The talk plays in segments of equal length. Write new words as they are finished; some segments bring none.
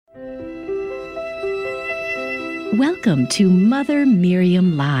Welcome to Mother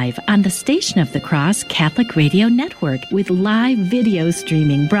Miriam Live on the Station of the Cross Catholic Radio Network with live video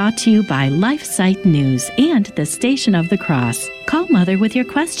streaming brought to you by LifeSite News and the Station of the Cross. Call Mother with your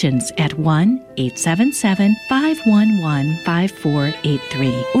questions at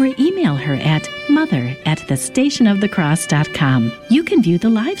 1-877-511-5483 or email her at mother@thestationofthecross.com. You can view the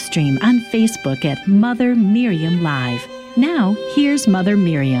live stream on Facebook at Mother Miriam Live. Now, here's Mother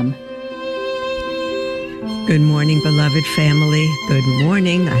Miriam. Good morning, beloved family. Good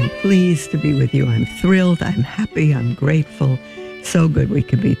morning. I'm pleased to be with you. I'm thrilled. I'm happy. I'm grateful. So good we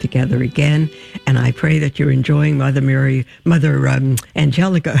could be together again. And I pray that you're enjoying Mother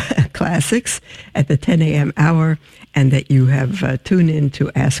Angelica Classics at the 10 a.m. hour, and that you have tuned in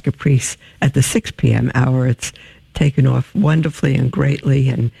to Ask a Priest at the 6 p.m. hour. It's taken off wonderfully and greatly,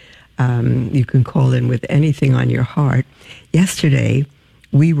 and you can call in with anything on your heart. Yesterday,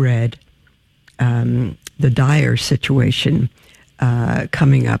 we read the dire situation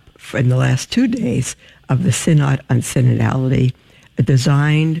coming up in the last 2 days of the Synod on Synodality,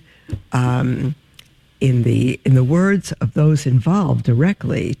 designed in the words of those involved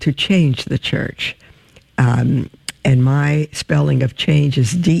directly to change the church. And my spelling of change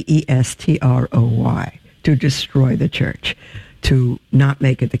is DESTROY, to destroy the church, to not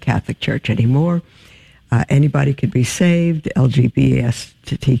make it the Catholic Church anymore. Anybody could be saved.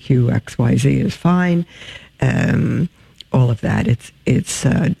 LGBTQXYZ is fine. All of that. It's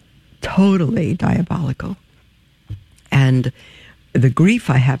totally diabolical. And the grief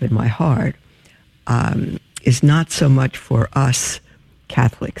I have in my heart is not so much for us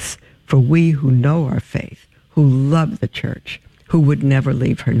Catholics, for we who know our faith, who love the church, who would never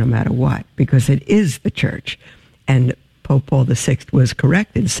leave her no matter what, because it is the church. And Pope Paul VI was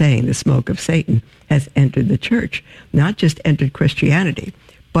correct in saying the smoke of Satan has entered the church, not just entered Christianity,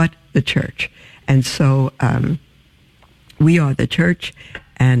 but the church. And so we are the church,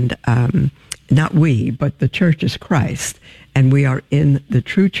 and not we, but the church is Christ, and we are in the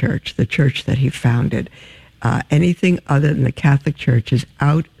true church, the church that he founded. Anything other than the Catholic Church is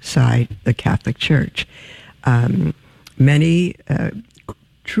outside the Catholic Church. Many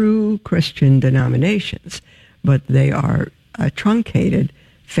true Christian denominations, but they are truncated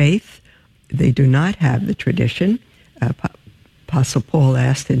faith. They do not have the tradition. Apostle Paul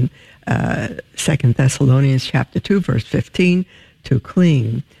asked in 2 Thessalonians chapter 2, verse 15, to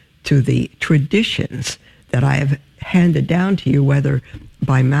cling to the traditions that I have handed down to you, whether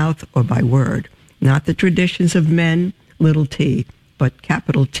by mouth or by word. Not the traditions of men, little t, but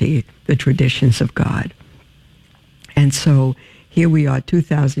capital T, the traditions of God. And so here we are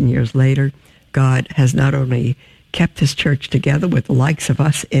 2,000 years later. God has not only kept his church together with the likes of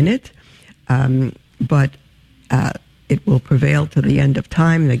us in it, but it will prevail to the end of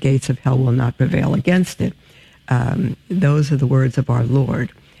time. The gates of hell will not prevail against it. Those are the words of our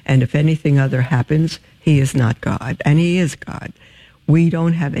Lord. And if anything other happens, he is not God, and he is God. We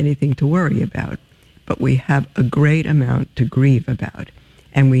don't have anything to worry about, but we have a great amount to grieve about,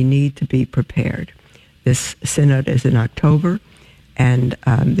 and we need to be prepared. This synod is in October, and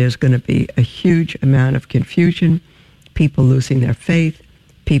there's going to be a huge amount of confusion, people losing their faith,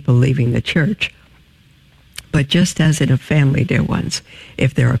 people leaving the church. But just as in a family, dear ones,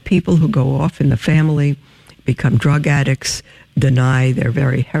 if there are people who go off in the family, become drug addicts, deny their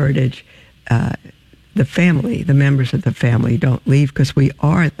very heritage, the family, the members of the family don't leave, because we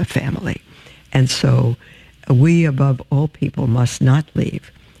are the family. And so we, above all people, must not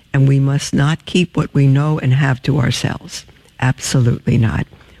leave. And we must not keep what we know and have to ourselves. Absolutely not.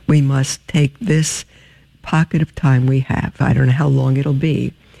 We must take this pocket of time we have. I don't know how long it'll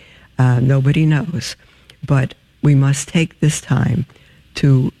be. Nobody knows. But we must take this time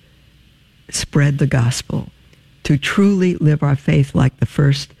to spread the gospel, to truly live our faith like the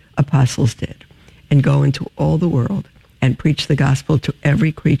first apostles did, and go into all the world and preach the gospel to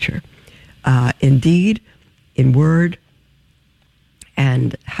every creature, in deed, in word.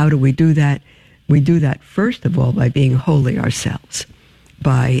 And how do we do that? We do that, first of all, by being holy ourselves,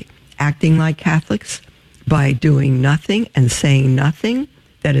 by acting like Catholics, by doing nothing and saying nothing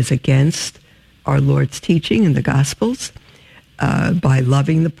that is against our Lord's teaching in the Gospels, by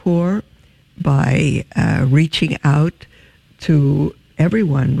loving the poor, by reaching out to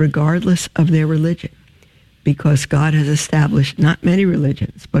everyone, regardless of their religion, because God has established not many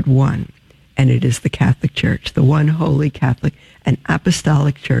religions, but one, and it is the Catholic Church, the one holy Catholic and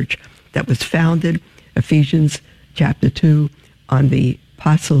apostolic church that was founded, Ephesians chapter 2, on the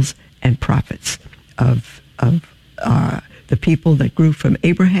apostles and prophets of the people that grew from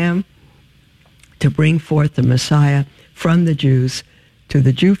Abraham to bring forth the Messiah from the Jews to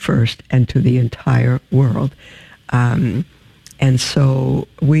the Jew first and to the entire world. And so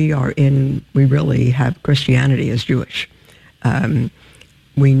we really have Christianity as Jewish.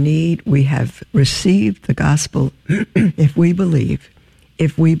 We have received the gospel if we believe,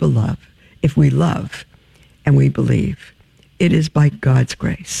 if we love, and we believe. It is by God's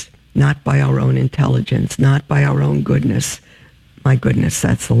grace, not by our own intelligence, not by our own goodness. My goodness,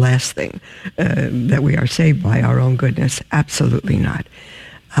 that's the last thing, that we are saved by our own goodness. Absolutely not.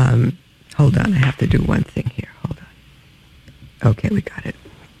 Hold on, I have to do one thing here. Hold on. Okay, we got it.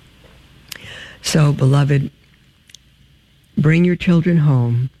 So, beloved, bring your children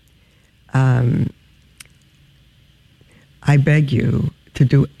home. I beg you to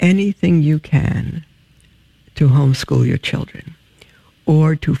do anything you can to homeschool your children,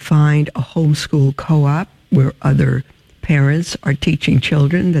 or to find a homeschool co-op where other parents are teaching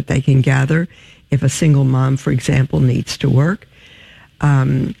children that they can gather if a single mom, for example, needs to work.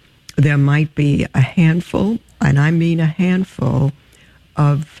 There might be a handful, and I mean a handful,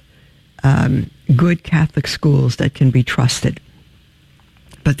 of good Catholic schools that can be trusted.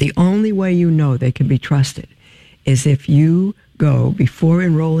 But the only way you know they can be trusted is if you go before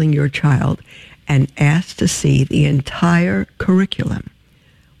enrolling your child and ask to see the entire curriculum,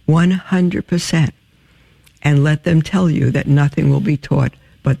 100%, and let them tell you that nothing will be taught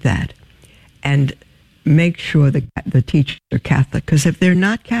but that. And make sure that the teachers are Catholic, because if they're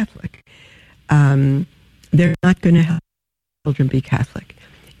not Catholic, they're not going to help children be Catholic.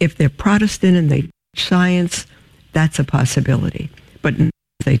 If they're Protestant and they teach science, that's a possibility, but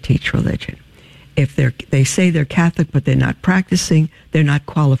they teach religion. If they say they're Catholic but they're not practicing, they're not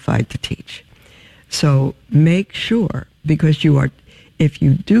qualified to teach. So make sure, because if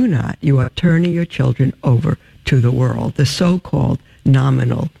you do not, you are turning your children over to the world, the so-called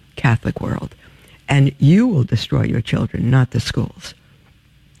nominal Catholic world. And you will destroy your children, not the schools.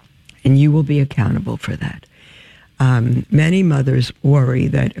 And you will be accountable for that. Many mothers worry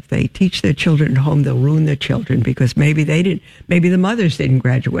that if they teach their children at home, they'll ruin their children because maybe the mothers didn't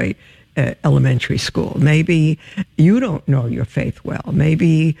graduate elementary school. Maybe you don't know your faith well.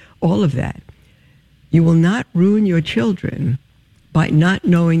 Maybe all of that. You will not ruin your children by not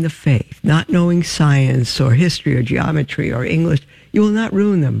knowing the faith, not knowing science or history or geometry or English. You will not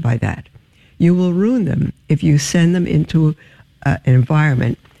ruin them by that. You will ruin them if you send them into an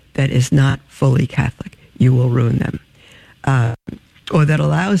environment that is not fully Catholic. You will ruin them. Or that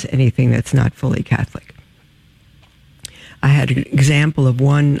allows anything that's not fully Catholic. I had an example of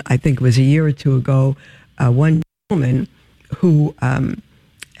one, I think it was a year or two ago, one gentleman who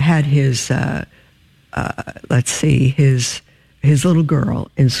had his little girl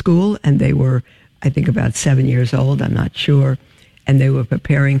in school, and they were, I think, about 7 years old, I'm not sure, and they were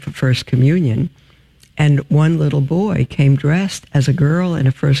preparing for First Communion, and one little boy came dressed as a girl in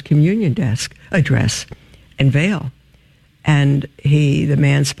a First Communion dress and veil. And the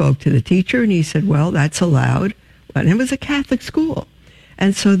man spoke to the teacher, and he said, well, that's allowed. And it was a Catholic school.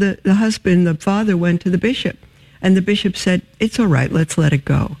 And so the father went to the bishop, and the bishop said, it's all right, let's let it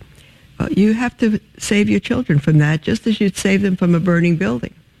go. You have to save your children from that, just as you'd save them from a burning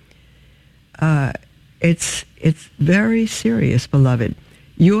building. It's very serious, beloved.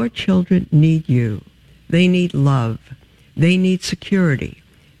 Your children need you. They need love. They need security.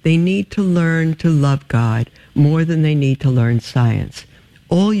 They need to learn to love God more than they need to learn science.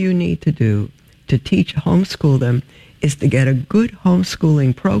 All you need to do to homeschool them is to get a good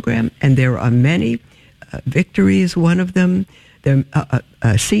homeschooling program, and there are many. Victory is one of them.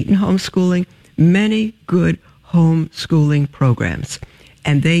 Seton homeschooling, many good homeschooling programs.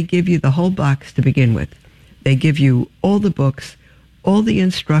 And they give you the whole box to begin with. They give you all the books, all the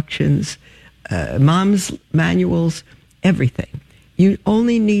instructions, mom's manuals, everything. You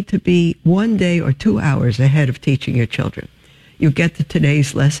only need to be 1 day or 2 hours ahead of teaching your children. You get to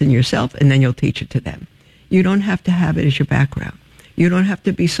today's lesson yourself, and then you'll teach it to them. You don't have to have it as your background. You don't have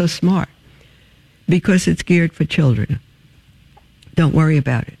to be so smart, because it's geared for children. Don't worry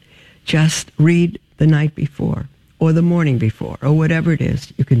about it. Just read the night before or the morning before or whatever it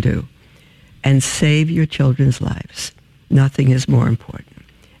is you can do, and save your children's lives. Nothing is more important.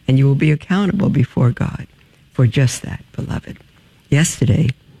 And you will be accountable before God for just that, beloved. Yesterday,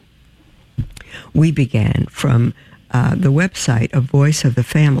 we began from the website of Voice of the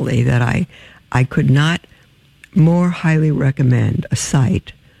Family that I could not more highly recommend a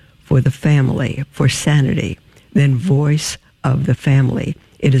site for the family, for sanity, than Voice of the Family.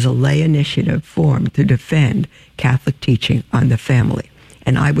 It is a lay initiative formed to defend Catholic teaching on the family.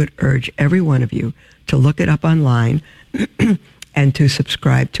 And I would urge every one of you to look it up online and to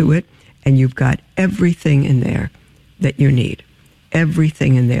subscribe to it. And you've got everything in there that you need.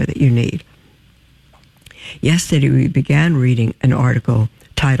 Everything in there that you need. Yesterday we began reading an article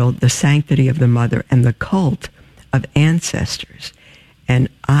titled The Sanctity of the Mother and the Cult of Ancestors. And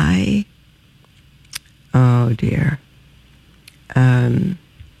oh dear.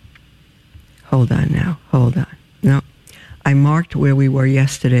 Hold on. No, I marked where we were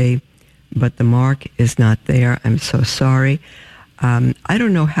yesterday, but the mark is not there. I'm so sorry. I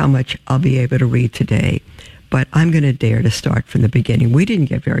don't know how much I'll be able to read today, but I'm going to dare to start from the beginning. We didn't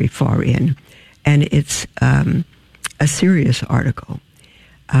get very far in, and it's a serious article.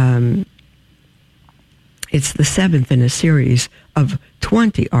 It's the 7th in a series of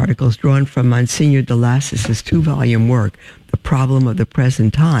 20 articles drawn from Monsignor de Lassus's 2-volume work, The Problem of the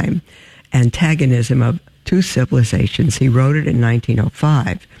Present Time, Antagonism of Two Civilizations. He wrote it in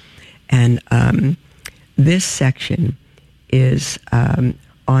 1905. And this section is on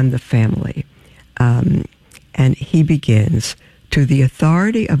the family. And he begins, to the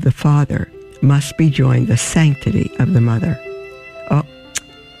authority of the father must be joined the sanctity of the mother. Oh,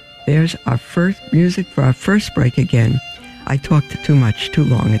 there's our first music for our first break again. I talked too much, too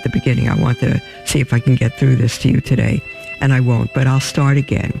long at the beginning. I wanted to see if I can get through this to you today, and I won't, but I'll start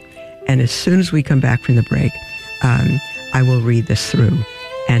again. And as soon as we come back from the break, I will read this through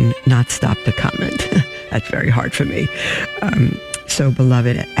and not stop to comment. That's very hard for me. So,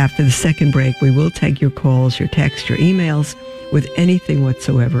 beloved, after the second break, we will take your calls, your texts, your emails with anything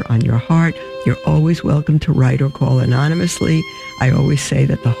whatsoever on your heart. You're always welcome to write or call anonymously. I always say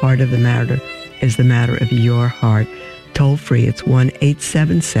that the heart of the matter is the matter of your heart. Toll free, it's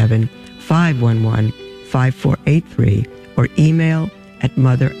 1-877-511-5483, or email at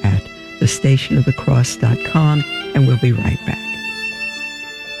mother@thestationofthecross.com, and we'll be right back.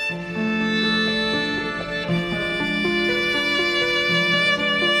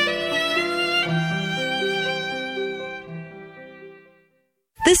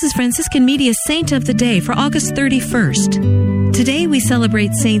 This is Franciscan Media's Saint of the Day for August 31st. Today we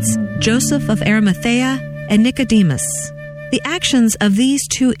celebrate Saints Joseph of Arimathea and Nicodemus. The actions of these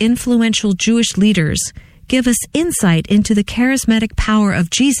two influential Jewish leaders give us insight into the charismatic power of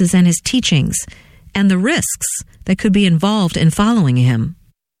Jesus and his teachings, and the risks that could be involved in following him.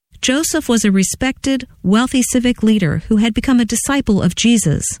 Joseph was a respected, wealthy civic leader who had become a disciple of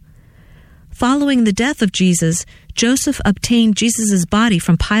Jesus. Following the death of Jesus, Joseph obtained Jesus' body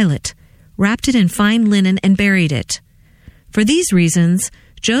from Pilate, wrapped it in fine linen, and buried it. For these reasons,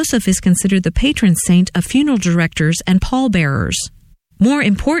 Joseph is considered the patron saint of funeral directors and pallbearers. More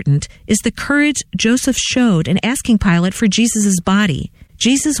important is the courage Joseph showed in asking Pilate for Jesus' body.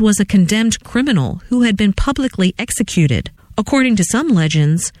 Jesus was a condemned criminal who had been publicly executed. According to some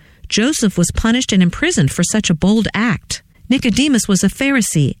legends, Joseph was punished and imprisoned for such a bold act. Nicodemus was a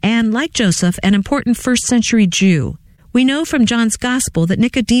Pharisee and, like Joseph, an important first-century Jew. We know from John's Gospel that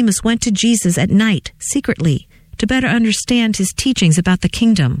Nicodemus went to Jesus at night, secretly, to better understand his teachings about the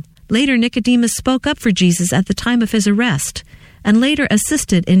kingdom. Later, Nicodemus spoke up for Jesus at the time of his arrest, and later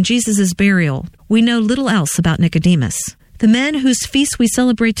assisted in Jesus' burial. We know little else about Nicodemus. The men whose feast we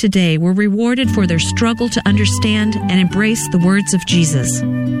celebrate today were rewarded for their struggle to understand and embrace the words of Jesus.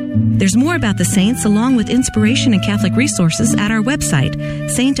 There's more about the saints, along with inspiration and Catholic resources, at our website,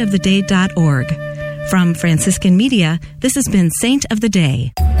 saintoftheday.org. From Franciscan Media, this has been Saint of the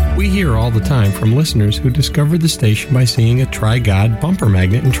Day. We hear all the time from listeners who discovered the station by seeing a Try God bumper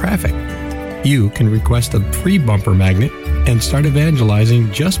magnet in traffic. You can request a free bumper magnet and start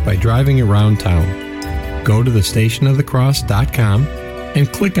evangelizing just by driving around town. Go to thestationofthecross.com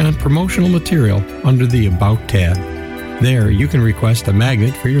and click on promotional material under the About tab. There you can request a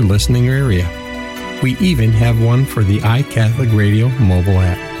magnet for your listening area. We even have one for the iCatholic Radio mobile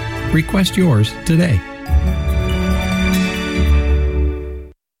app. Request yours today.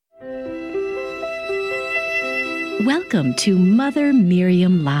 Welcome to Mother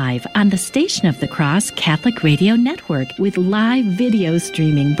Miriam Live on the Station of the Cross Catholic Radio Network, with live video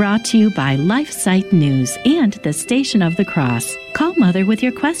streaming brought to you by LifeSite News and the Station of the Cross. Call Mother with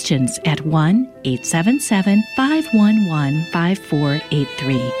your questions at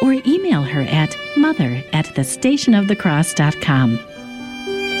 1-877-511-5483 or email her at mother@thestationofthecross.com.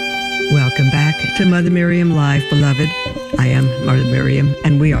 Welcome back to Mother Miriam Live, beloved. I am Mother Miriam,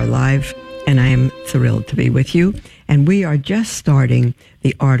 and we are live, and I am thrilled to be with you. And we are just starting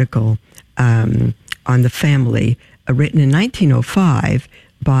the article on the family, written in 1905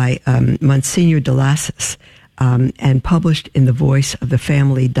 by Monsignor de Lassus, and published in the Voice of the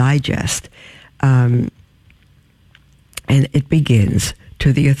Family Digest. And it begins,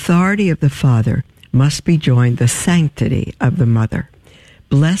 to the authority of the father must be joined the sanctity of the mother.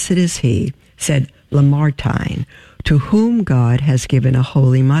 Blessed is he, said Lamartine, to whom God has given a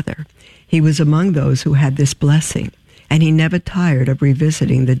holy mother. He was among those who had this blessing, and he never tired of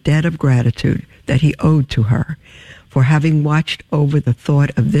revisiting the debt of gratitude that he owed to her for having watched over the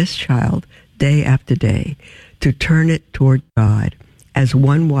thought of this child day after day, to turn it toward God, as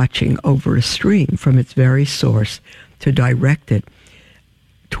one watching over a stream from its very source, to direct it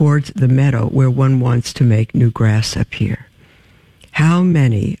towards the meadow where one wants to make new grass appear. How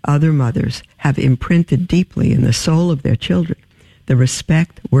many other mothers have imprinted deeply in the soul of their children the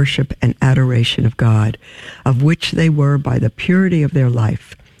respect, worship, and adoration of God, of which they were, by the purity of their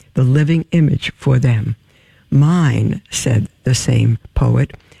life, the living image for them. Mine, said the same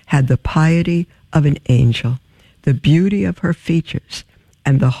poet, had the piety of an angel, the beauty of her features,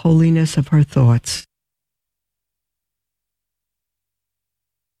 and the holiness of her thoughts.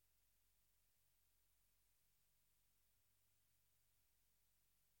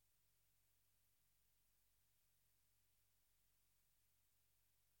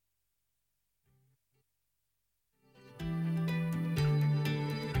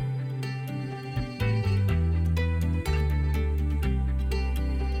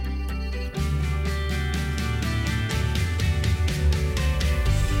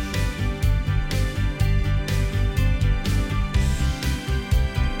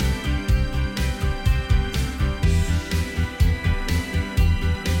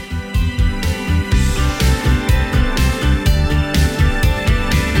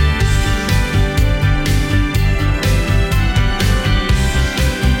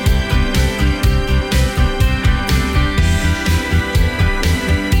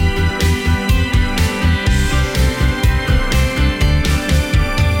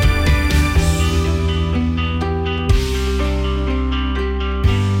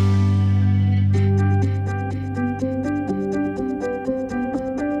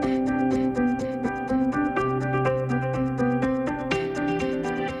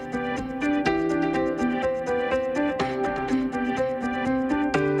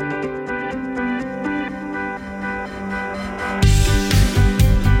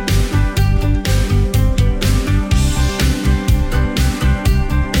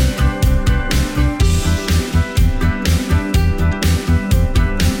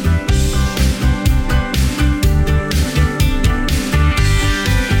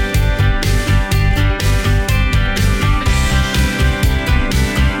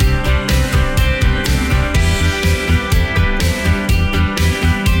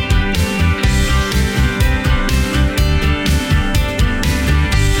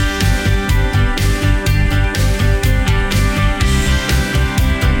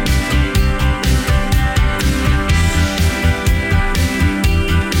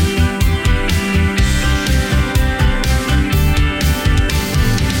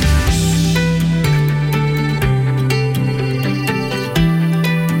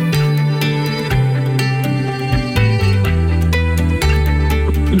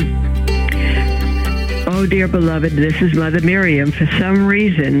 Dear beloved, this is Mother Miriam. For some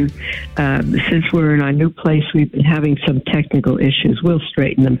reason, since we're in our new place, we've been having some technical issues. We'll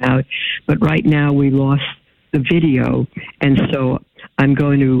straighten them out. But right now, we lost the video, and so I'm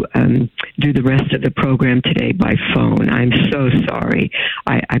going to do the rest of the program today by phone. I'm so sorry.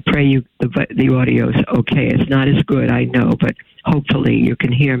 I pray the audio's okay. It's not as good, I know, but hopefully you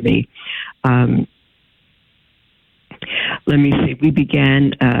can hear me. Let me see. We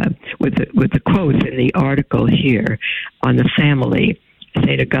began with the quotes in the article here on the family.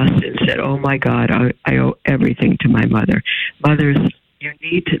 St. Augustine said, "Oh my God, I owe everything to my mother." Mothers, you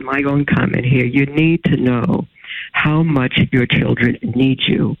need to, my own comment here, you need to know how much your children need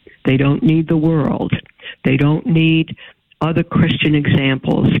you. They don't need the world. They don't need other Christian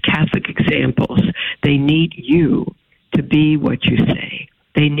examples, Catholic examples. They need you to be what you say.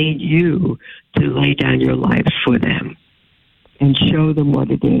 They need you to lay down your lives for them and show them what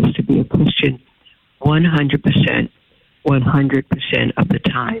it is to be a Christian 100% of the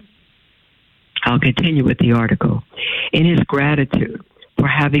time. I'll continue with the article. In his gratitude for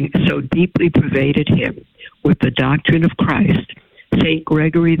having so deeply pervaded him with the doctrine of Christ, St.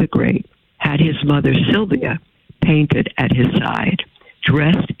 Gregory the Great had his mother Sylvia painted at his side,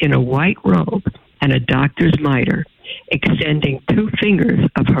 dressed in a white robe and a doctor's mitre, extending 2 fingers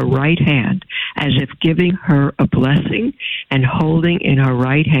of her right hand as if giving her a blessing, and holding in her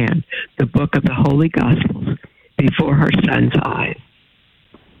right hand the book of the Holy Gospels before her son's eyes.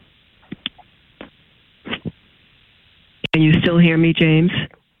 Can you still hear me, James?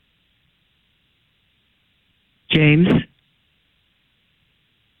 James?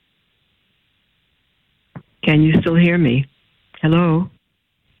 Can you still hear me? Hello?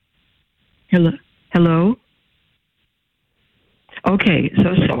 Hello? Hello? Okay,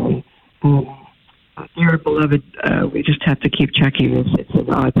 so, dear beloved, we just have to keep checking this. It's an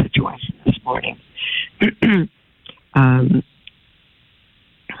odd situation this morning.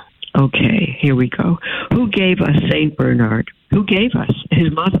 Okay, here we go. Who gave us Saint Bernard? Who gave us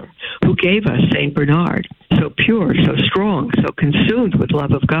his mother? Who gave us Saint Bernard? So pure, so strong, so consumed with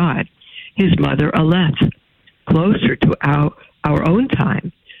love of God. His mother, Aleph, closer to our own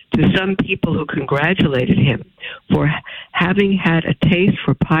time, to some people who congratulated him for having had a taste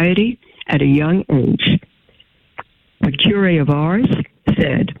for piety at a young age. A curé of ours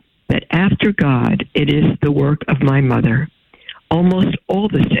said that after God, it is the work of my mother. Almost all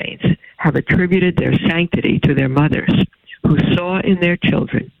the saints have attributed their sanctity to their mothers, who saw in their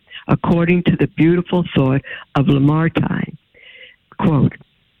children, according to the beautiful thought of Lamartine, quote,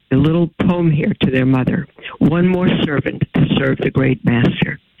 the little poem here to their mother, one more servant to serve the great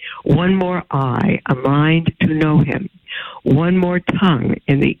master, one more eye, a mind to know him, one more tongue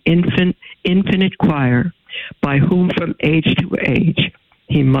in the infinite choir, by whom from age to age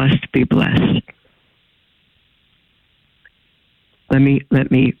he must be blessed. Let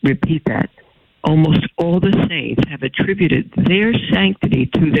me repeat that. Almost all the saints have attributed their sanctity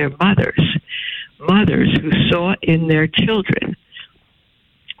to their mothers who saw in their children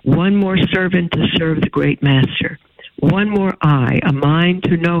one more servant to serve the great master, one more eye, a mind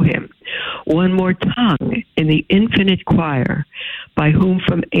to know him, one more tongue in the infinite choir, by whom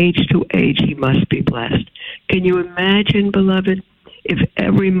from age to age he must be blessed. Can you imagine, beloved, if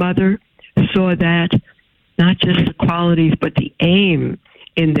every mother saw that, not just the qualities, but the aim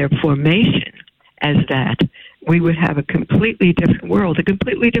in their formation as that, we would have a completely different world, a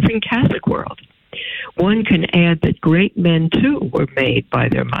completely different Catholic world. One can add that great men, too, were made by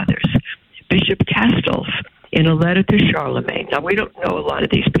their mothers. Bishop Castolf, in a letter to Charlemagne. Now, we don't know a lot of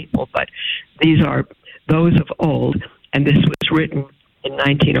these people, but these are those of old, and this was written in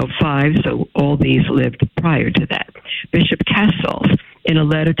 1905, so all these lived prior to that. Bishop Castolf, in a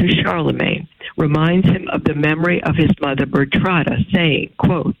letter to Charlemagne, reminds him of the memory of his mother Bertrada, saying,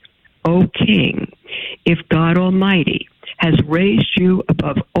 quote, O King, if God Almighty has raised you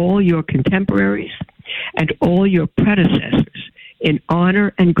above all your contemporaries and all your predecessors in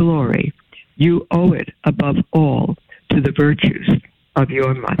honor and glory, you owe it above all to the virtues of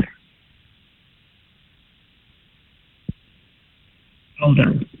your mother. Hold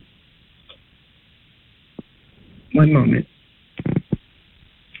on. One moment.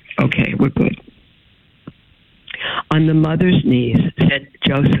 Okay, we're good. On the mother's knees, said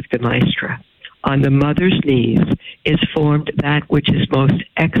Joseph de Maistre, on the mother's knees is formed that which is most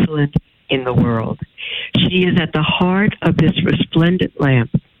excellent in the world. She is at the heart of this resplendent lamp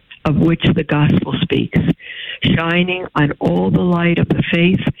of which the gospel speaks, shining on all the light of the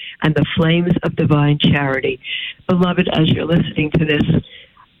faith and the flames of divine charity. Beloved, as you're listening to this,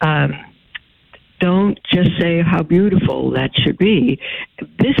 don't just say how beautiful that should be.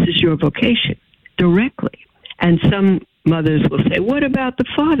 This is your vocation directly. And some mothers will say, what about the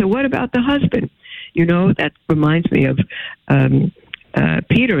father? What about the husband? You know, that reminds me of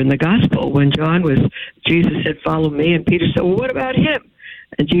Peter in the gospel when Jesus said, follow me. And Peter said, well, what about him?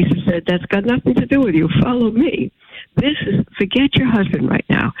 And Jesus said, that's got nothing to do with you. Follow me. Forget your husband right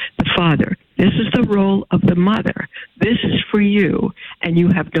now, the father. This is the role of the mother. This is for you, and you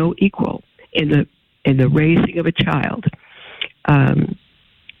have no equal in the raising of a child.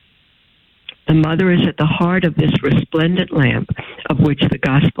 The mother is at the heart of this resplendent lamp of which the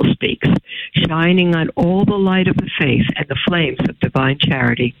gospel speaks, shining on all the light of the faith and the flames of divine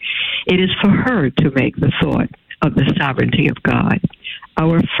charity. It is for her to make the thought of the sovereignty of God.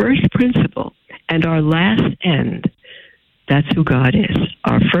 Our first principle and our last end, that's who God is.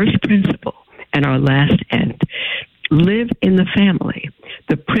 Our first principle and our last end. Live in the family.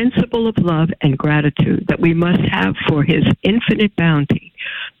 The principle of love and gratitude that we must have for his infinite bounty,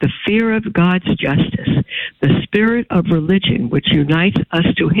 the fear of God's justice, the spirit of religion which unites us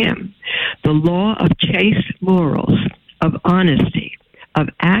to him, the law of chaste morals, of honesty, of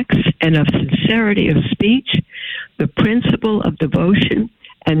acts and of sincerity of speech, the principle of devotion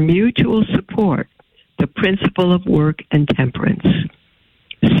and mutual support, the principle of work and temperance.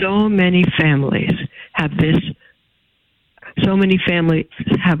 So many families have thus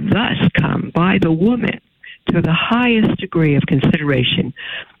come by the woman to the highest degree of consideration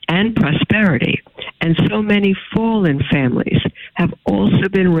and prosperity, and so many fallen families have also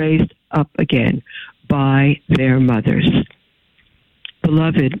been raised up again by their mothers.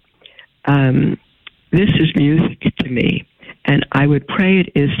 Beloved, this is music to me, and I would pray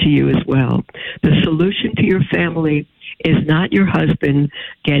it is to you as well. The solution to your family is not your husband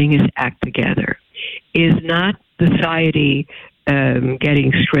getting his act together, is not society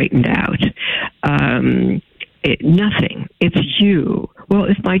getting straightened out. Nothing. It's you. Well,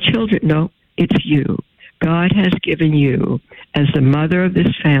 if my children... No, it's you. God has given you, as the mother of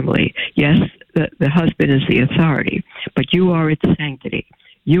this family, yes, the husband is the authority, but you are its sanctity.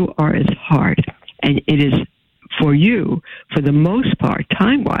 You are its heart. And it is for you, for the most part,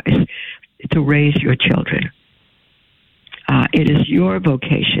 time-wise, to raise your children. It is your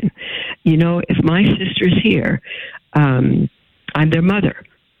vocation. You know, if my sister's here, I'm their mother.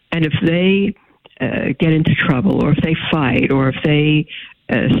 And if they get into trouble, or if they fight, or if they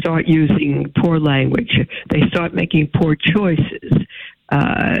start using poor language, they start making poor choices,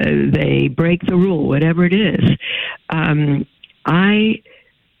 they break the rule, whatever it is, I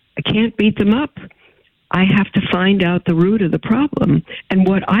can't beat them up. I have to find out the root of the problem and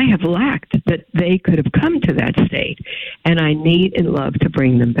what I have lacked that they could have come to that state. And I need in love to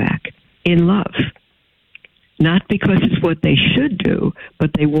bring them back. In love. Not because it's what they should do,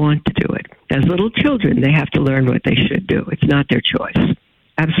 but they want to do it. As little children, they have to learn what they should do. It's not their choice.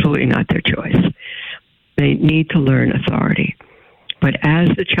 Absolutely not their choice. They need to learn authority. But as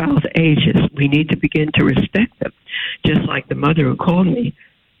the child ages, we need to begin to respect them. Just like the mother who called me,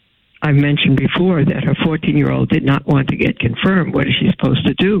 I mentioned before that her 14-year-old did not want to get confirmed. What is she supposed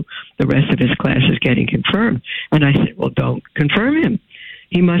to do? The rest of his class is getting confirmed. And I said, well, don't confirm him.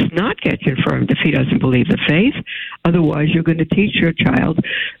 He must not get confirmed if he doesn't believe the faith. Otherwise, you're going to teach your child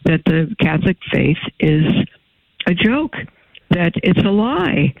that the Catholic faith is a joke, that it's a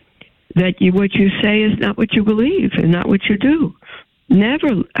lie, that what you say is not what you believe and not what you do.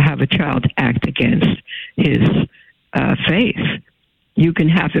 Never have a child act against his faith. You can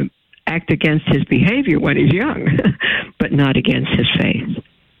have him act against his behavior when he's young, but not against his faith.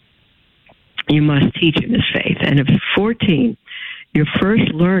 You must teach him his faith. And if 14, you're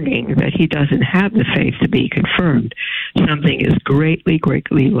first learning that he doesn't have the faith to be confirmed, something is greatly,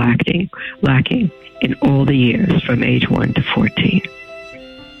 greatly lacking in all the years from age 1 to 14.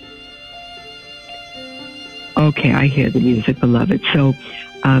 Okay, I hear the music, beloved. So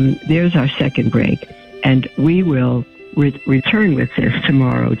there's our second break, and we will return with this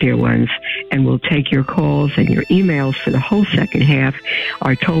tomorrow, dear ones, and we'll take your calls and your emails for the whole second half.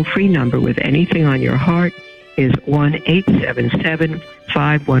 Our toll-free number with anything on your heart is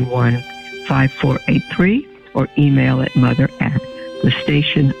 1-877-511-5483, or email at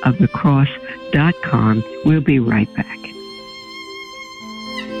mother@thestationofthecross.com. We'll be right back.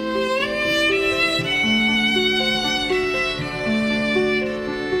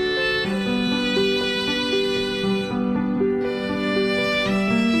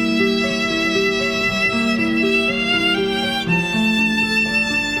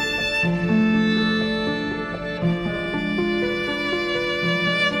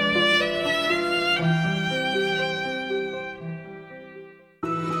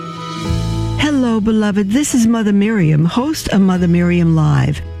 Hello, beloved. This is Mother Miriam, host of Mother Miriam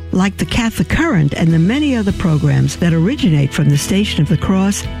Live. Like the Catholic Current and the many other programs that originate from the Station of the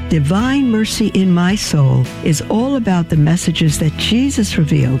Cross, Divine Mercy in My Soul is all about the messages that Jesus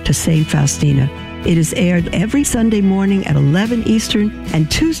revealed to St. Faustina. It is aired every Sunday morning at 11 Eastern and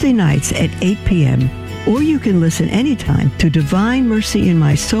Tuesday nights at 8 p.m. Or you can listen anytime to Divine Mercy in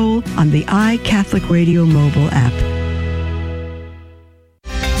My Soul on the iCatholic Radio mobile app.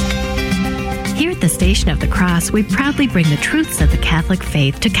 Here at the Station of the Cross, we proudly bring the truths of the Catholic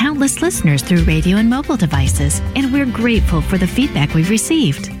faith to countless listeners through radio and mobile devices, and we're grateful for the feedback we've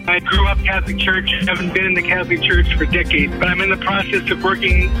received. I grew up Catholic Church, haven't been in the Catholic Church for decades, but I'm in the process of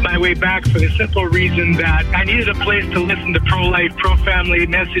working my way back for the simple reason that I needed a place to listen to pro-life, pro-family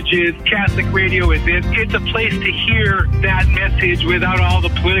messages. Catholic radio is it. It's a place to hear that message without all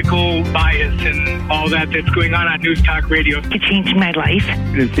the political bias and all that's going on News Talk Radio. It changed my life.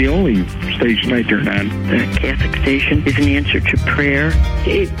 It's the only station I turn on. The Catholic station is an answer to prayer.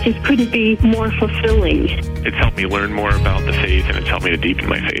 It just couldn't be more fulfilling. It's helped me learn more about the faith, and it's helped me to deepen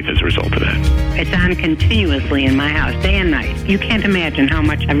my faith as a result of that. It's on continuously in my house, day and night. You can't imagine how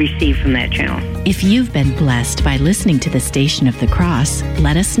much I receive from that channel. If you've been blessed by listening to the Station of the Cross,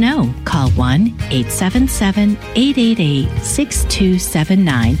 let us know. Call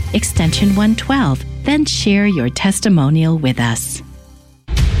 1-877-888-6279, extension 112. Then share your testimonial with us.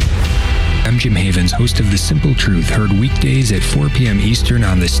 I'm Jim Havens, host of The Simple Truth, heard weekdays at 4 p.m. Eastern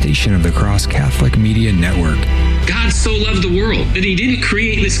on the Station of the Cross Catholic Media Network. God so loved the world that he didn't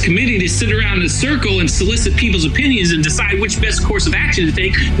create this committee to sit around in a circle and solicit people's opinions and decide which best course of action to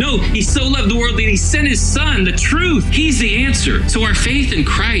take. No, he so loved the world that he sent his son, the truth. He's the answer. So our faith in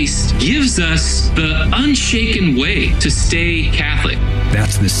Christ gives us the unshaken way to stay Catholic.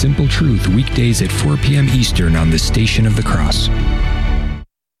 That's The Simple Truth, weekdays at 4 p.m. Eastern on the Station of the Cross.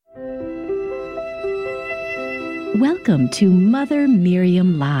 Welcome to Mother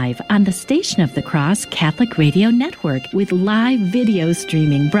Miriam Live on the Station of the Cross Catholic Radio Network with live video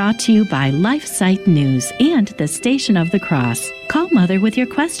streaming brought to you by LifeSite News and the Station of the Cross. Call Mother with your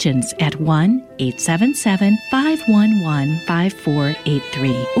questions at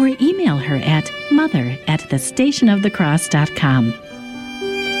 1-877-511-5483 or email her at mother@thestationofthecross.com.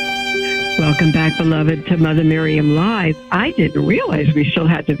 Welcome back, beloved, to Mother Miriam Live. I didn't realize we still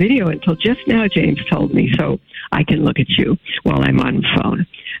had the video until just now. James told me, so I can look at you while I'm on the phone.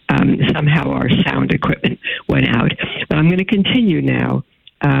 Somehow our sound equipment went out. But I'm going to continue now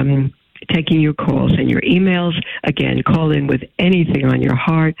taking your calls and your emails. Again, call in with anything on your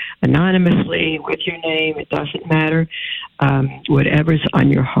heart, anonymously, with your name. It doesn't matter. Whatever's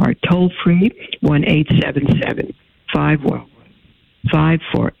on your heart. Toll free,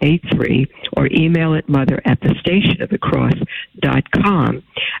 1-877-511-5483, or email at mother@thestationofthecross.com.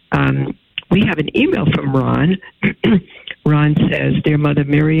 We have an email from Ron. Ron says, "Dear Mother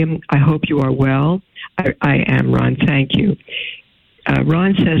Miriam, I hope you are well." I am, Ron. Thank you.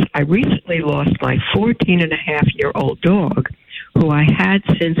 Ron says, "I recently lost my 14-and-a-half-year-old dog, who I had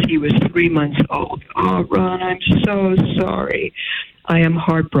since he was 3 months old." Oh, Ron, I'm so sorry. I am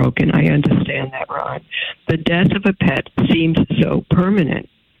heartbroken. I understand that, Ron. The death of a pet seems so permanent.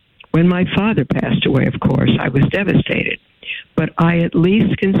 When my father passed away, of course, I was devastated, but I at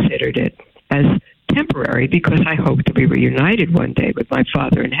least considered it as temporary because I hope to be reunited one day with my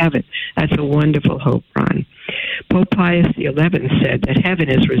Father in heaven. That's a wonderful hope, Ron. Pope Pius XI said that heaven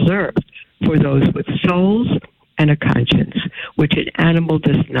is reserved for those with souls and a conscience, which an animal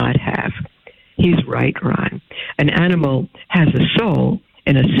does not have. He's right, Ron. An animal has a soul,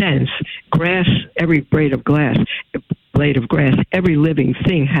 in a sense. Grass, every blade of grass, every living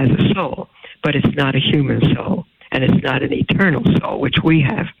thing has a soul, but it's not a human soul, and it's not an eternal soul, which we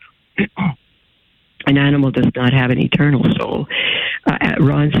have. An animal does not have an eternal soul.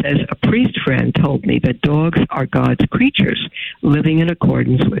 Ron says, "A priest friend told me that dogs are God's creatures, living in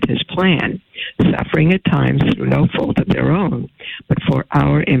accordance with his plan, suffering at times through no fault of their own, but for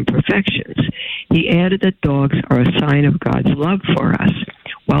our imperfections. He added that dogs are a sign of God's love for us.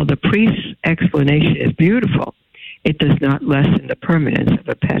 While the priest's explanation is beautiful, it does not lessen the permanence of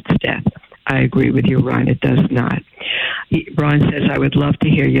a pet's death." I agree with you, Ron. It does not. Ron says, "I would love to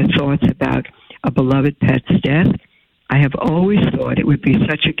hear your thoughts about a beloved pet's death. I have always thought it would be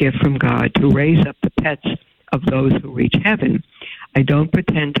such a gift from God to raise up the pets of those who reach heaven. I don't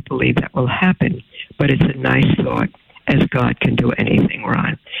pretend to believe that will happen, but it's a nice thought, as God can do anything,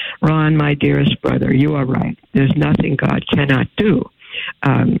 Ron." Ron, my dearest brother, you are right. There's nothing God cannot do.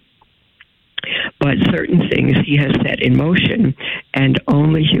 But certain things he has set in motion, and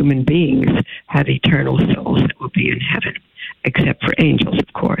only human beings have eternal souls that will be in heaven, except for angels,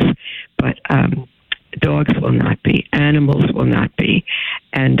 of course. But dogs will not be. Animals will not be.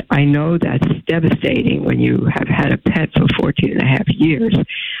 And I know that's devastating when you have had a pet for 14 and a half years.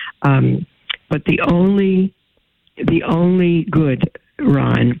 But the only good,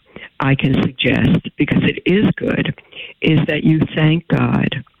 Ron, I can suggest, because it is good, is that you thank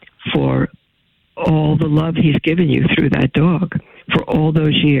God for all the love he's given you through that dog, for all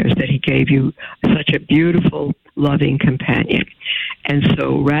those years that he gave you such a beautiful, loving companion. And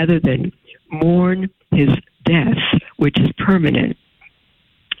so rather than mourn his death, which is permanent,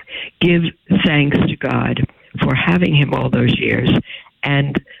 give thanks to God for having him all those years,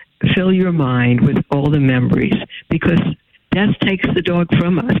 and fill your mind with all the memories, because death takes the dog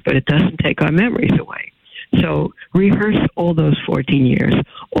from us, but it doesn't take our memories away. So rehearse all those 14 years,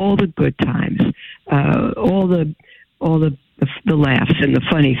 all the good times, all the laughs and the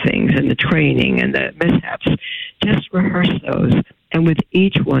funny things and the training and the mishaps. Just rehearse those, and with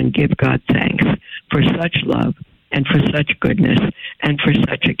each one give God thanks for such love and for such goodness and for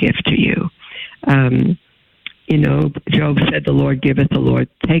such a gift to you. Job said, "The Lord giveth, the Lord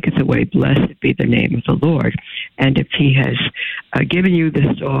taketh away. Blessed be the name of the Lord." And if he has given you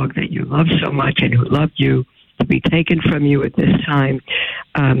this dog that you love so much and who loved you to be taken from you at this time,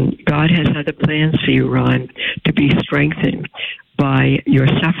 God has other plans for you, Ron, to be strengthened by your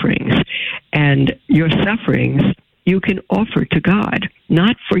sufferings. And your sufferings you can offer to God,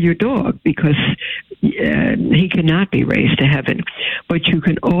 not for your dog, because he cannot be raised to heaven, but you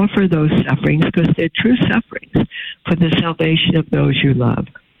can offer those sufferings because they're true sufferings for the salvation of those you love,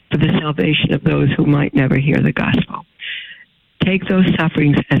 for the salvation of those who might never hear the gospel. Take those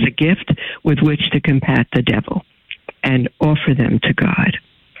sufferings as a gift with which to combat the devil and offer them to God.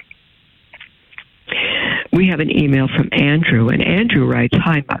 We have an email from Andrew, and Andrew writes,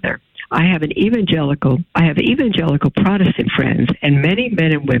 "Hi, Mother. I have evangelical Protestant friends and many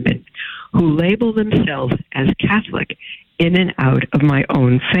men and women who label themselves as Catholic in and out of my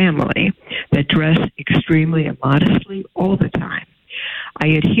own family that dress extremely immodestly all the time. I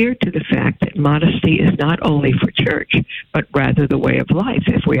adhere to the fact that modesty is not only for church, but rather the way of life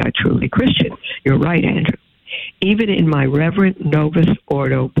if we are truly Christian." You're right, Andrew. "Even in my Reverend Novus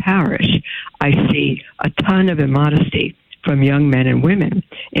Ordo parish, I see a ton of immodesty from young men and women,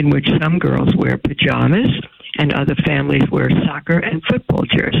 in which some girls wear pajamas and other families wear soccer and football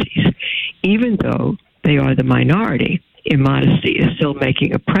jerseys. Even though they are the minority, immodesty is still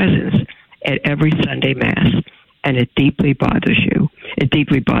making a presence at every Sunday Mass, and it deeply bothers you." It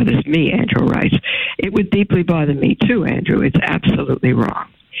deeply bothers me, Andrew writes. It would deeply bother me too, Andrew. It's absolutely wrong.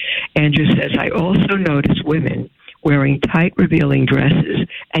 Andrew says, "I also notice women wearing tight, revealing dresses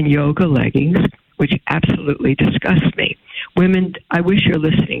and yoga leggings, which absolutely disgusts me. Women, I wish you're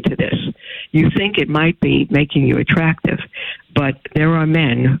listening to this. You think it might be making you attractive, but there are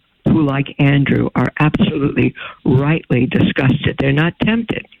men who, like Andrew, are absolutely rightly disgusted. They're not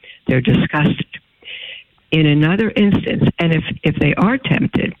tempted. They're disgusted. In another instance, and if they are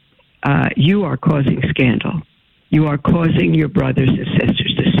tempted, you are causing scandal. You are causing your brothers and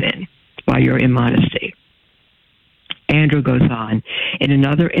sisters to sin by your immodesty." Andrew goes on, "In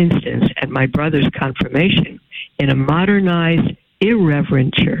another instance, at my brother's confirmation, in a modernized,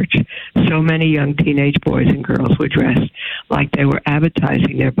 irreverent church, so many young teenage boys and girls were dressed like they were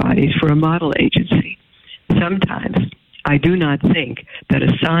advertising their bodies for a model agency. Sometimes I do not think that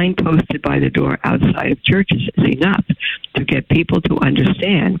a sign posted by the door outside of churches is enough to get people to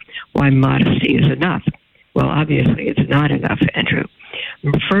understand why modesty is enough. Well, obviously, it's not enough, Andrew.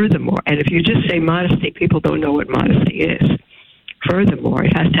 Furthermore, and if you just say modesty, people don't know what modesty is. Furthermore,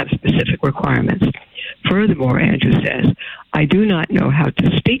 it has to have specific requirements. Furthermore, Andrew says, I do not know how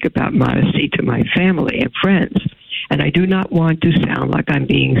to speak about modesty to my family and friends, and I do not want to sound like I'm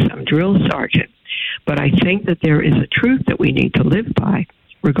being some drill sergeant. But I think that there is a truth that we need to live by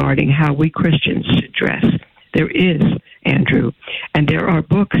regarding how we Christians should dress. There is, Andrew, and there are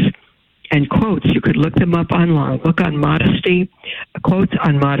books and quotes. You could look them up online. Look on modesty, quotes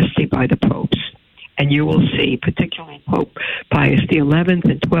on modesty by the popes, and you will see, particularly Pope Pius XI and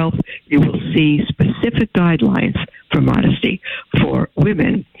XII, you will see specific guidelines for modesty for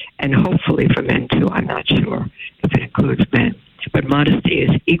women and hopefully for men too. I'm not sure if it includes men, but modesty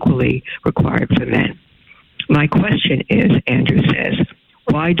is equally required for men. My question is, Andrew says,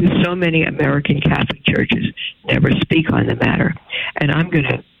 why do so many American Catholic churches never speak on the matter? And I'm going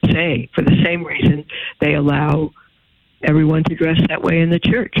to say, for the same reason they allow everyone to dress that way in the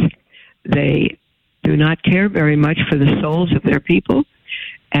church. They do not care very much for the souls of their people,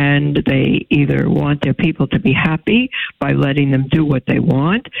 and they either want their people to be happy by letting them do what they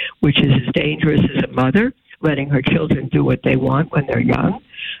want, which is as dangerous as a mother letting her children do what they want when they're young,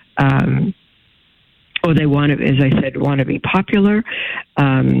 or they want to, as I said, want to be popular.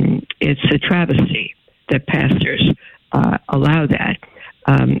 It's a travesty that pastors allow that.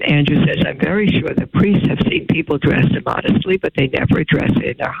 Andrew says, I'm very sure the priests have seen people dressed immodestly, but they never address it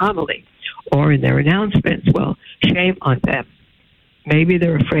in their homily or in their announcements. Well, shame on them. Maybe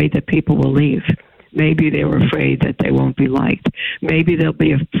they're afraid that people will leave. Maybe they're afraid that they won't be liked. Maybe they'll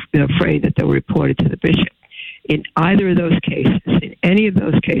be afraid that they'll report it to the bishop. In either of those cases, in any of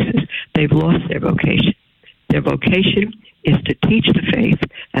those cases, they've lost their vocation. Their vocation is to teach the faith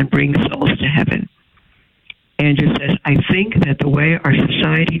and bring souls to heaven. Andrew says, I think that the way our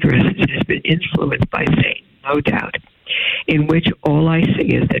society dresses has been influenced by Satan, no doubt, in which all I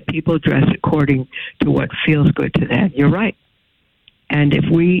see is that people dress according to what feels good to them. You're right. And if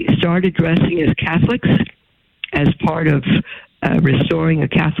we started dressing as Catholics as part of restoring a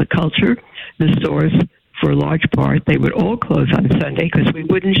Catholic culture, the stores, for a large part, they would all close on Sunday because we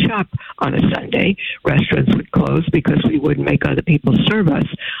wouldn't shop on a Sunday. Restaurants would close because we wouldn't make other people serve us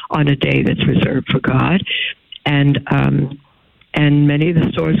on a day that's reserved for God. And many of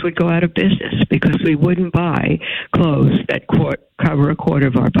the stores would go out of business because we wouldn't buy clothes that cover a quarter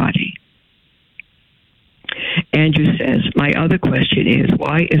of our body. Andrew says, my other question is,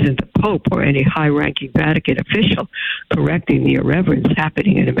 why isn't the Pope or any high-ranking Vatican official correcting the irreverence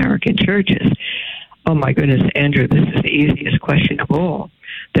happening in American churches? Oh my goodness, Andrew, this is the easiest question of all.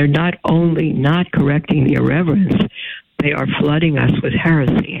 They're not only not correcting the irreverence, they are flooding us with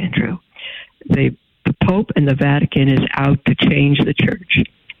heresy, Andrew. The Pope and the Vatican is out to change the church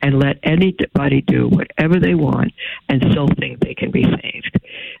and let anybody do whatever they want and still think they can be saved.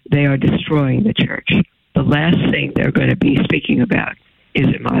 They are destroying the church. The last thing they're going to be speaking about is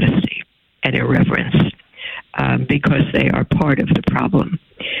immodesty and irreverence, because they are part of the problem.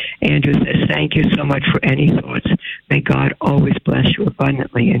 Andrew says, thank you so much for any thoughts. May God always bless you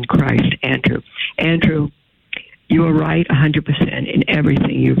abundantly in Christ, Andrew. Andrew, you are right 100% in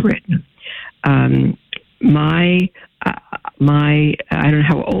everything you've written. I don't know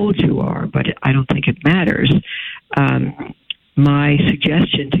how old you are, but I don't think it matters. My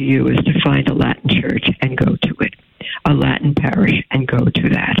suggestion to you is to find a Latin church and go to it, a Latin parish and go to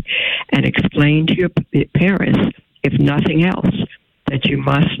that, and explain to your parents, if nothing else, that you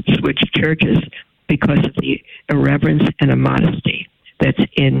must switch churches because of the irreverence and immodesty that's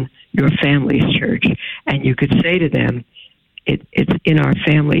in your family's church. And you could say to them, it's in our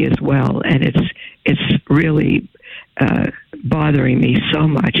family as well, and it's really bothering me so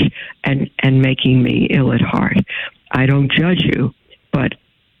much and making me ill at heart. I don't judge you, but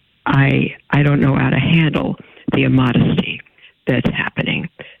I don't know how to handle the immodesty that's happening.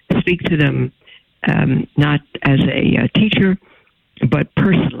 Speak to them not as a teacher, but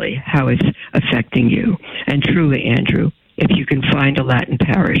personally, how it's affecting you. And truly, Andrew, if you can find a Latin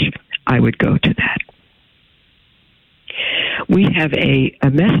parish, I would go to that. We have a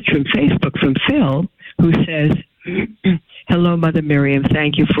message from Facebook from Phil, who says, hello, Mother Miriam.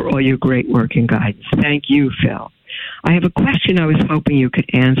 Thank you for all your great work and guidance. Thank you, Phil. I have a question I was hoping you could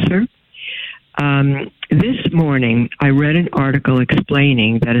answer. This morning, I read an article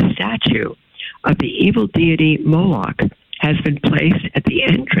explaining that a statue of the evil deity Moloch has been placed at the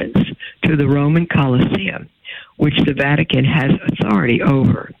entrance to the Roman Colosseum, which the Vatican has authority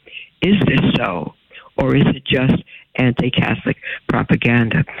over. Is this so, or is it just anti-Catholic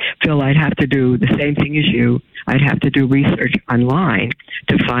propaganda? Phil, I'd have to do the same thing as you. I'd have to do research online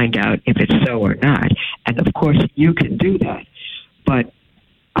to find out if it's so or not. And of course, you can do that. But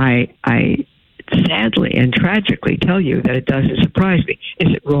I sadly and tragically tell you that it doesn't surprise me.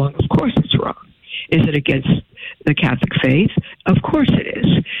 Is it wrong? Of course it's wrong. Is it against the Catholic faith? Of course it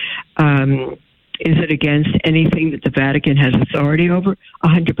is. Is it against anything that the Vatican has authority over?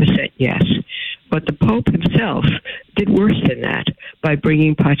 100% yes. But the Pope himself did worse than that by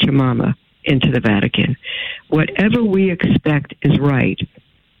bringing Pachamama into the Vatican. Whatever we expect is right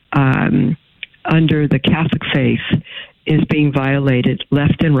under the Catholic faith is being violated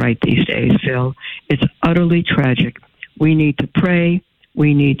left and right these days, Phil. It's utterly tragic. We need to pray.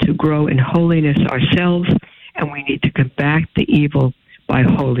 We need to grow in holiness ourselves, and we need to combat the evil by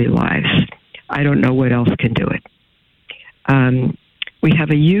holy lives. I don't know what else can do it. We have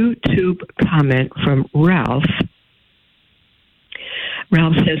a YouTube comment from Ralph.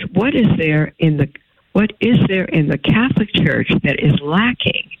 Ralph says, what is there in the Catholic Church that is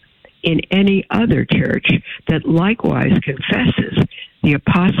lacking in any other church that likewise confesses the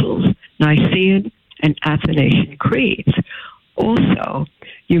Apostles' Nicene and Athanasian creeds? Also,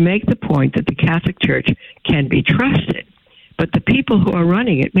 you make the point that the Catholic Church can be trusted, but the people who are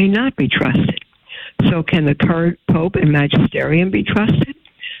running it may not be trusted. So can the current Pope and Magisterium be trusted?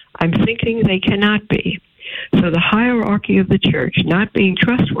 I'm thinking they cannot be. So the hierarchy of the Church not being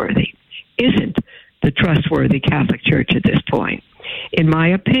trustworthy isn't the trustworthy Catholic Church at this point. In my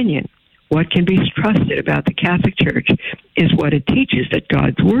opinion, what can be trusted about the Catholic Church is what it teaches, that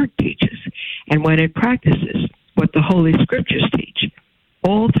God's Word teaches, and when it practices what the Holy Scriptures teach.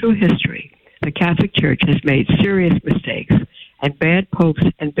 All through history, the Catholic Church has made serious mistakes and bad popes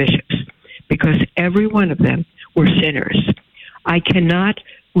and bishops because every one of them were sinners. I cannot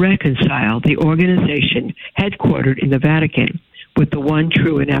reconcile the organization headquartered in the Vatican with the one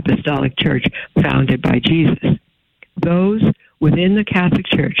true and apostolic church founded by Jesus. Those within the Catholic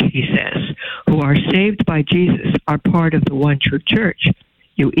Church, he says, who are saved by Jesus are part of the one true church.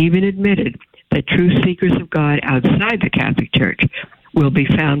 You even admitted that true seekers of God outside the Catholic Church will be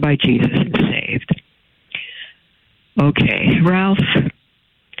found by Jesus and saved. Okay, Ralph,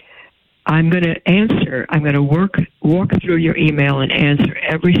 I'm going to walk through your email and answer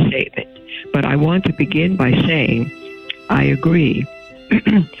every statement, but I want to begin by saying I agree.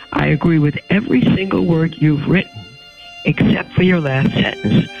 I agree with every single word you've written, except for your last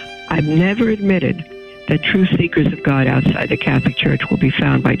sentence. I've never admitted that true seekers of God outside the Catholic Church will be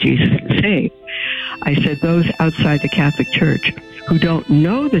found by Jesus and saved. I said those outside the Catholic Church who don't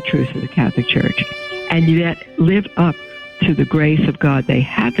know the truth of the Catholic Church and yet live up to the grace of God they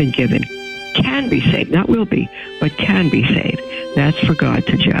have been given can be saved, not will be, but can be saved. That's for God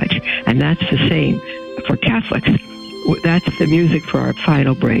to judge. And that's the same for Catholics. That's the music for our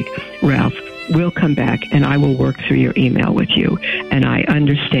final break. Ralph, we'll come back and I will work through your email with you. And I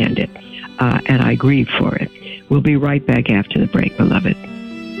understand it, and I grieve for it. We'll be right back after the break, beloved.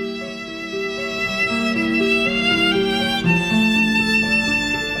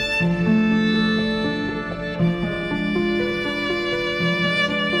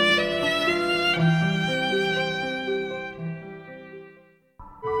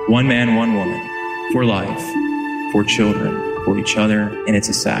 One man, one woman, for life, for children, for each other, and it's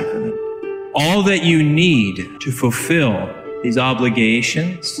a sacrament. All that you need to fulfill these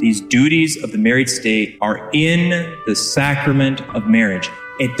obligations, these duties of the married state are in the sacrament of marriage.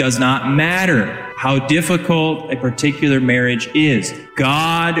 It does not matter how difficult a particular marriage is.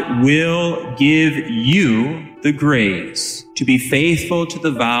 God will give you the grace to be faithful to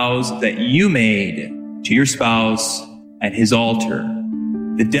the vows that you made to your spouse at his altar.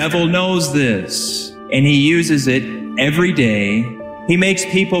 The devil knows this, and he uses it every day. He makes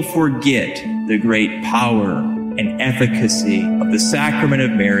people forget the great power and efficacy of the sacrament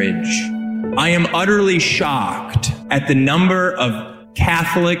of marriage. I am utterly shocked at the number of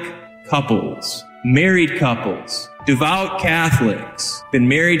Catholic couples, married couples, devout Catholics, been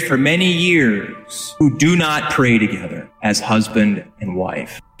married for many years, who do not pray together as husband and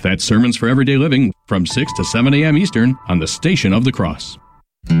wife. That's Sermons for Everyday Living from 6 to 7 a.m. Eastern on the Station of the Cross.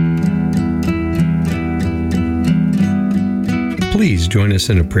 Please join us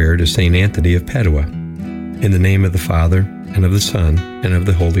in a prayer to St. Anthony of Padua. In the name of the Father, and of the Son, and of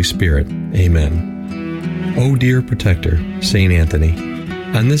the Holy Spirit. Amen. O dear protector, St. Anthony,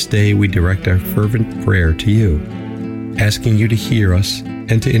 on this day we direct our fervent prayer to you, asking you to hear us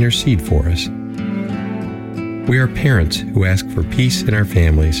and to intercede for us. We are parents who ask for peace in our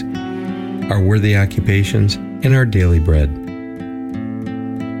families, our worthy occupations, and our daily bread.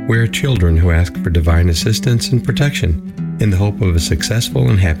 We are children who ask for divine assistance and protection in the hope of a successful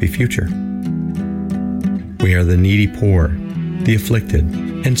and happy future. We are the needy poor, the afflicted,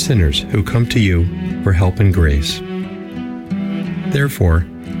 and sinners who come to you for help and grace. Therefore,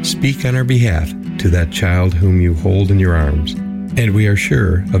 speak on our behalf to that child whom you hold in your arms, and we are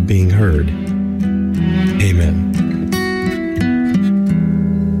sure of being heard. Amen.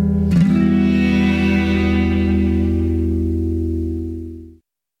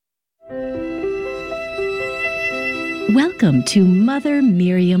 Welcome to Mother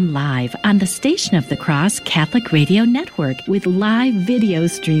Miriam Live on the Station of the Cross Catholic Radio Network with live video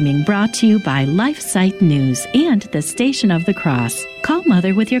streaming brought to you by LifeSite News and the Station of the Cross. Call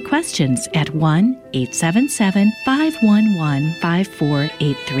Mother with your questions at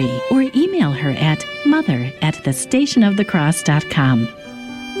 1-877-511-5483 or email her at mother@thestationofthecross.com.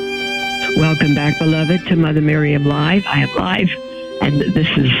 Welcome back, beloved, to Mother Miriam Live. I am live, and this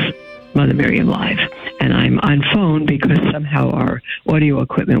is Mother Miriam Live. And I'm on phone because somehow our audio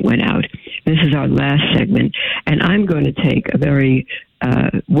equipment went out. This is our last segment, and I'm going to take a very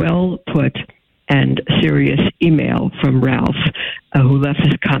well-put and serious email from Ralph, who left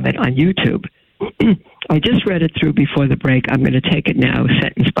his comment on YouTube. I just read it through before the break. I'm going to take it now,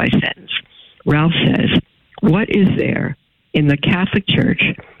 sentence by sentence. Ralph says, what is there in the Catholic Church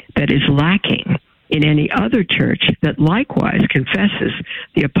that is lacking in any other church that likewise confesses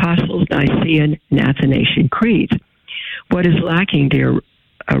the Apostles' Nicene and Athanasian Creed? What is lacking, dear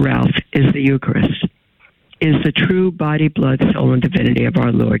Ralph, is the Eucharist, is the true body, blood, soul, and divinity of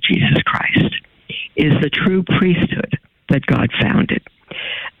our Lord Jesus Christ, is the true priesthood that God founded,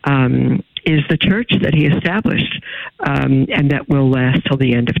 is the church that he established and that will last till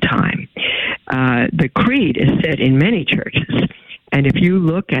the end of time. The creed is said in many churches, and if you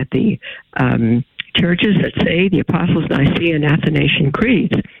look at the churches that say the Apostles' Nicene and Athanasian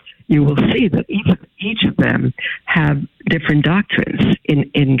Creeds, you will see that each of them have different doctrines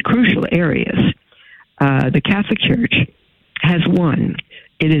in crucial areas. The Catholic Church has one.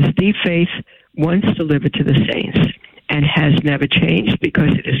 It is the faith once delivered to the saints and has never changed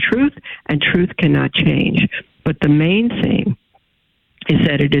because it is truth, and truth cannot change. But the main thing is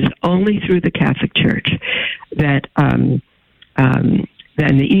that it is only through the Catholic Church that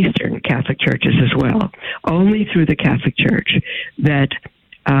and the Eastern Catholic churches as well, only through the Catholic Church that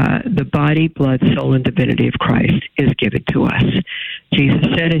the body, blood, soul, and divinity of Christ is given to us. Jesus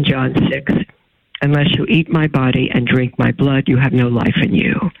said in John 6, unless you eat my body and drink my blood, you have no life in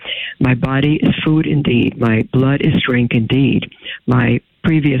you. My body is food indeed. My blood is drink indeed. My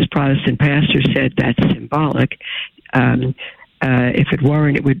previous Protestant pastor said that's symbolic. If it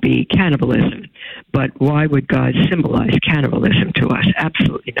weren't, it would be cannibalism. But why would God symbolize cannibalism to us?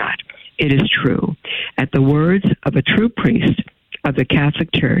 Absolutely not. it is true. At the words of a true priest of the Catholic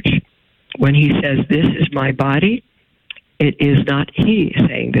Church, when he says, "This is my body," it is not he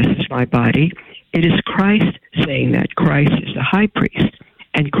saying, "This is my body." It is Christ saying that. Christ is the high priest,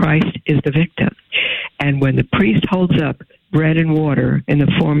 and Christ is the victim. And when the priest holds up bread and water in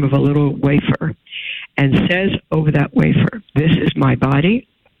the form of a little wafer and says over that wafer, "This is my body,"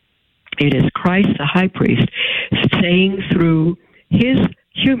 it is Christ, the high priest, saying through his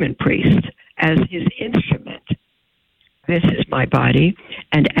human priest as his instrument, "This is my body."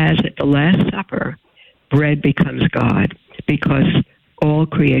 And as at the Last Supper, bread becomes God, because all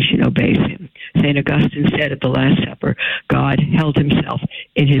creation obeys him. St. Augustine said at the Last Supper, God held himself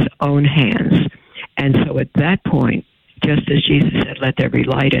in his own hands. And so at that point, just as Jesus said, "Let there be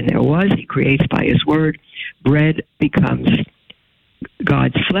light," and there was, he creates by his word, bread becomes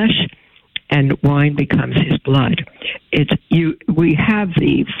God's flesh, and wine becomes his blood. We have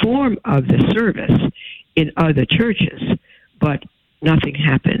the form of the service in other churches, but nothing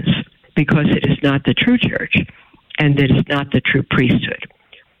happens because it is not the true church, and it is not the true priesthood.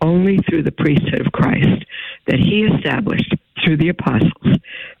 Only through the priesthood of Christ that he established through the apostles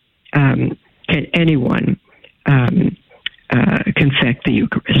can anyone confect the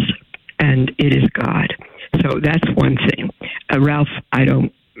Eucharist, and it is God. So that's one thing. Ralph, I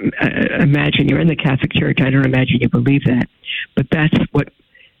don't imagine you're in the Catholic Church. I don't imagine you believe that. But that's what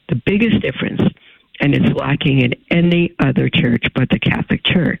the biggest difference, and it's lacking in any other church but the Catholic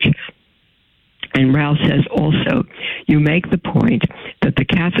Church. And Ralph says also, you make the point that the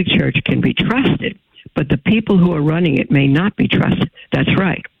Catholic Church can be trusted, but the people who are running it may not be trusted. That's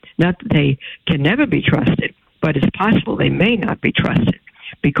right. Not that they can never be trusted, but it's possible they may not be trusted,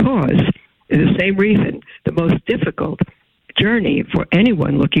 because for the same reason, the most difficult journey for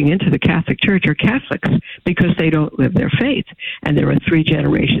anyone looking into the Catholic Church are Catholics, because they don't live their faith, and there are 3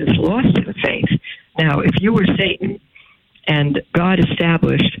 generations lost to the faith. Now, if you were Satan and God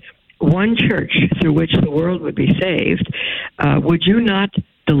established one church through which the world would be saved, would you not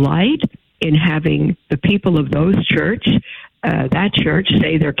delight in having the people of that church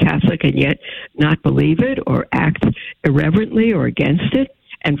say they're Catholic and yet not believe it, or act irreverently or against it,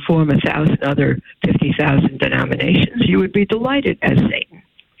 and form 1,000 other 50,000 denominations? You would be delighted as Satan.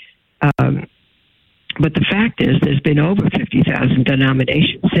 But the fact is, there's been over 50,000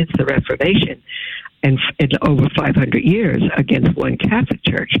 denominations since the Reformation, and in over 500 years against one Catholic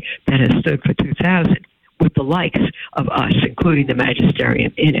Church that has stood for 2,000, with the likes of us, including the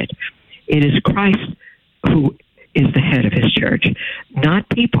magisterium in it. It is Christ who is the head of his church, not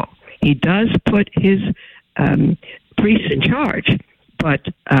people. He does put his priests in charge, but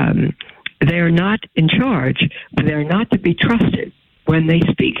they are not in charge. They are not to be trusted when they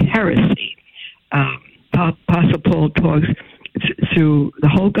speak heresy. Apostle Paul talks through the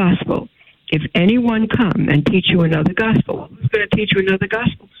whole gospel. If anyone come and teach you another gospel, who's going to teach you another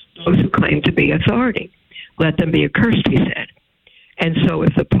gospel? Those who claim to be authority. Let them be accursed, he said. And so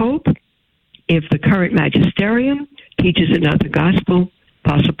if the Pope, if the current magisterium teaches another gospel,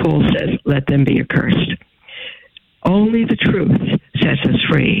 Apostle Paul says, let them be accursed. Only the truth sets us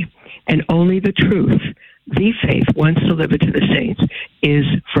free, and only the truth, the faith once delivered to the saints, is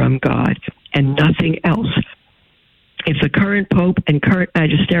from God, and nothing else. If the current Pope and current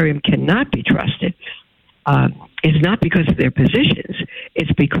magisterium cannot be trusted, it's not because of their positions,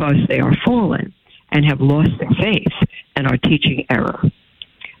 it's because they are fallen and have lost their faith and are teaching error.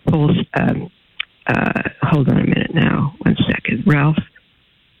 Paul's, hold on a minute now, 1 second. Ralph?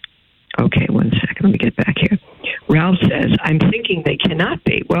 Okay, 1 second, let me get back here. Ralph says, I'm thinking they cannot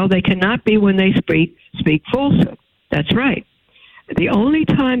be. Well, they cannot be when they speak falsehood. That's right. The only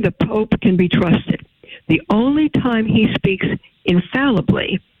time the Pope can be trusted, the only time he speaks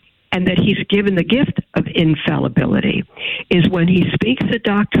infallibly, and that he's given the gift of infallibility, is when he speaks a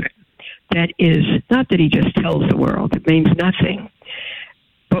doctrine that is, not that he just tells the world, it means nothing,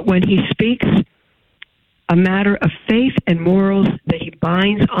 but when he speaks a matter of faith and morals that he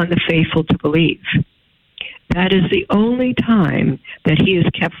binds on the faithful to believe. That is the only time that he is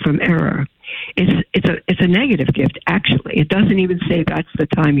kept from error. It's a negative gift, actually. It doesn't even say that's the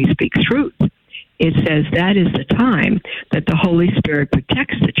time he speaks truth. It says that is the time that the Holy Spirit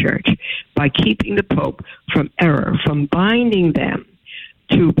protects the church by keeping the Pope from error, from binding them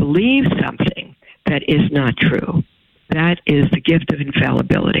to believe something that is not true. That is the gift of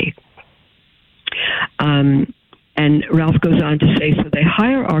infallibility. And Ralph goes on to say, so the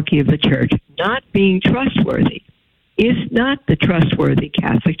hierarchy of the church not being trustworthy is not the trustworthy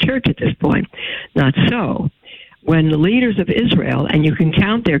Catholic Church at this point. Not so. When the leaders of Israel, and you can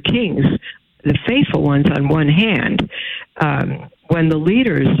count their kings the faithful ones on one hand. When the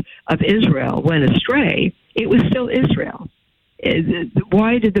leaders of Israel went astray, it was still Israel.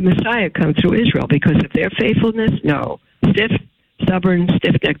 Why did the Messiah come through Israel? Because of their faithfulness? No. Stubborn,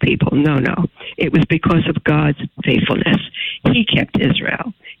 stiff-necked people? No. It was because of God's faithfulness. He kept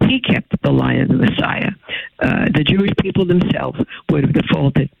Israel. He kept the line of the Messiah. The Jewish people themselves would have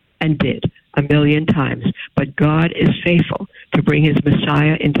defaulted and did 1,000,000 times. But God is faithful to bring his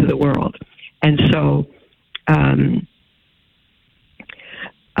Messiah into the world. And so,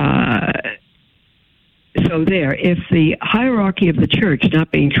 if the hierarchy of the church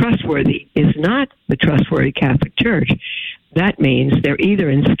not being trustworthy is not the trustworthy Catholic Church, that means they're either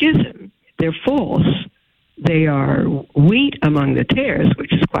in schism, they're false, they are wheat among the tares,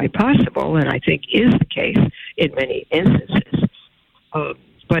 which is quite possible, and I think is the case in many instances.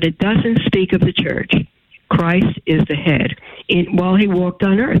 But it doesn't speak of the church. Christ is the head. While he walked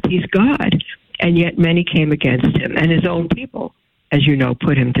on earth, he's God, and yet many came against him, and his own people, as you know,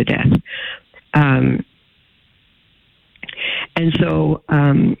 put him to death. And so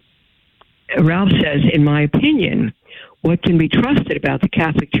Ralph says, in my opinion, what can be trusted about the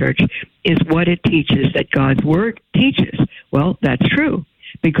Catholic Church is what it teaches, that God's Word teaches. Well, that's true,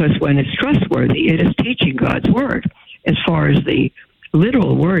 because when it's trustworthy, it is teaching God's Word as far as the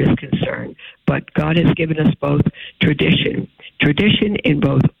literal Word is concerned. But God has given us both tradition in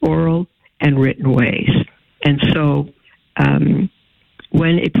both oral and written ways. And so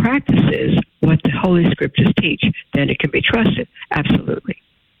when it practices what the Holy Scriptures teach, then it can be trusted. Absolutely.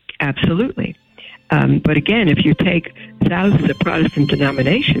 But again, if you take thousands of Protestant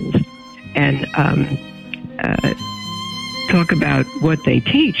denominations and talk about what they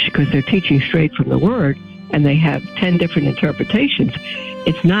teach, because they're teaching straight from the Word, and they have 10 different interpretations,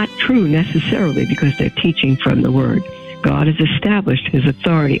 it's not true necessarily because they're teaching from the Word. God has established his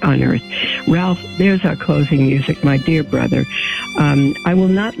authority on earth. Ralph, there's our closing music, my dear brother. I will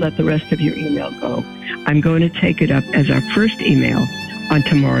not let the rest of your email go. I'm going to take it up as our first email on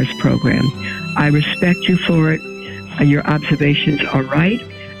tomorrow's program. I respect you for it. Your observations are right.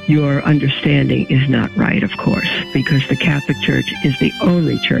 Your understanding is not right, of course, because the Catholic Church is the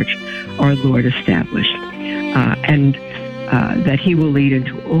only church our Lord established, and that he will lead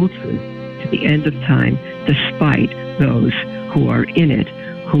into all truth to the end of time, despite those who are in it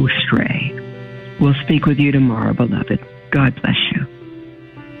who stray. We'll speak with you tomorrow, beloved. God bless you.